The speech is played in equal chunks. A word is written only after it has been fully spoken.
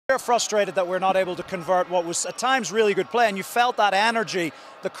We're frustrated that we're not able to convert what was at times really good play, and you felt that energy.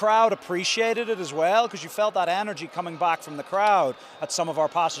 The crowd appreciated it as well, because you felt that energy coming back from the crowd at some of our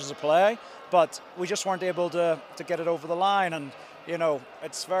passages of play, but we just weren't able to get it over the line. And you know,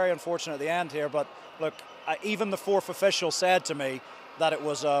 it's very unfortunate at the end here, but look, even the fourth official said to me that it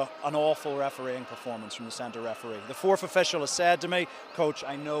was an awful refereeing performance from the centre referee. The fourth official has said to me, "Coach,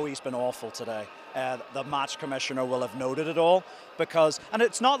 I know he's been awful today." The match commissioner will have noted it all, because, and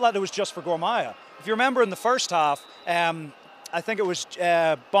it's not that it was just for Mahia. If you remember in the first half, I think it was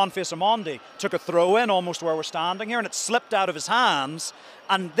Boniface Amondi took a throw in almost where we're standing here, and it slipped out of his hands,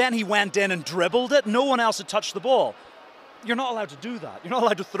 and then he went in and dribbled it. No one else had touched the ball. You're not allowed to do that. You're not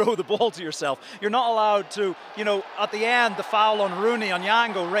allowed to throw the ball to yourself. You're not allowed to, you know, at the end, the foul on Rooney, on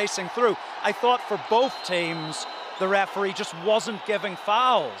Yango racing through. I thought for both teams, the referee just wasn't giving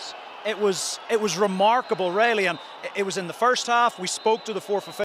fouls. It was remarkable, really, and it was in the first half. We spoke to the fourth official.